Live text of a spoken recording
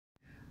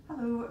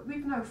Hello,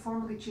 we've now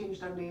formally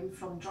changed our name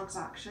from Drugs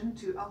Action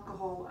to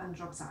Alcohol and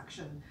Drugs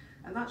Action,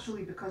 and that's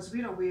really because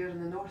we're aware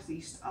in the North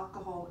East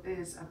alcohol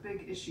is a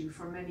big issue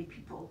for many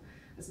people.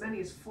 As many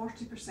as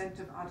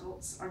 40% of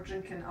adults are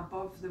drinking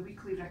above the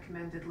weekly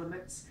recommended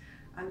limits,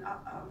 and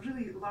a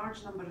really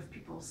large number of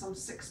people, some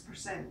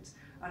 6%,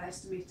 are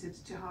estimated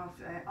to have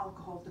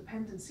alcohol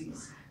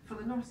dependencies. For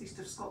the North East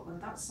of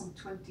Scotland, that's some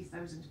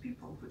 20,000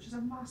 people, which is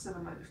a massive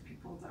amount of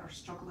people that are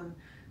struggling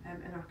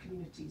in our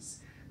communities.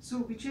 So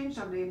we changed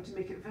our name to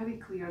make it very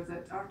clear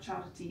that our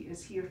charity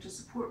is here to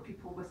support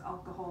people with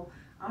alcohol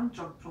and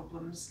drug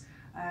problems,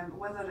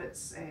 whether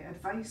it's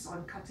advice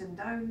on cutting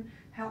down,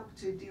 help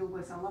to deal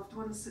with a loved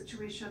one's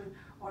situation,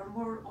 or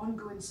more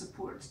ongoing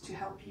support to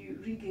help you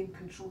regain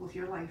control of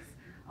your life.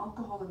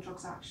 Alcohol and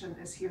Drugs Action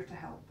is here to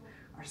help.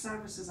 Our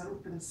services are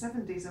open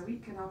 7 days a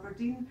week in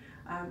Aberdeen.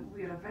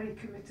 We are a very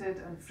committed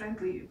and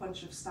friendly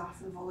bunch of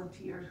staff and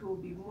volunteers who will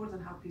be more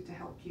than happy to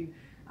help you.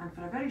 And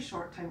for a very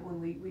short time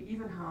only, we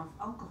even have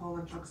Alcohol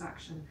and Drugs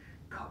Action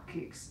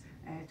cupcakes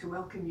to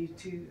welcome you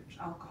to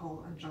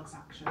Alcohol and Drugs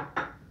Action.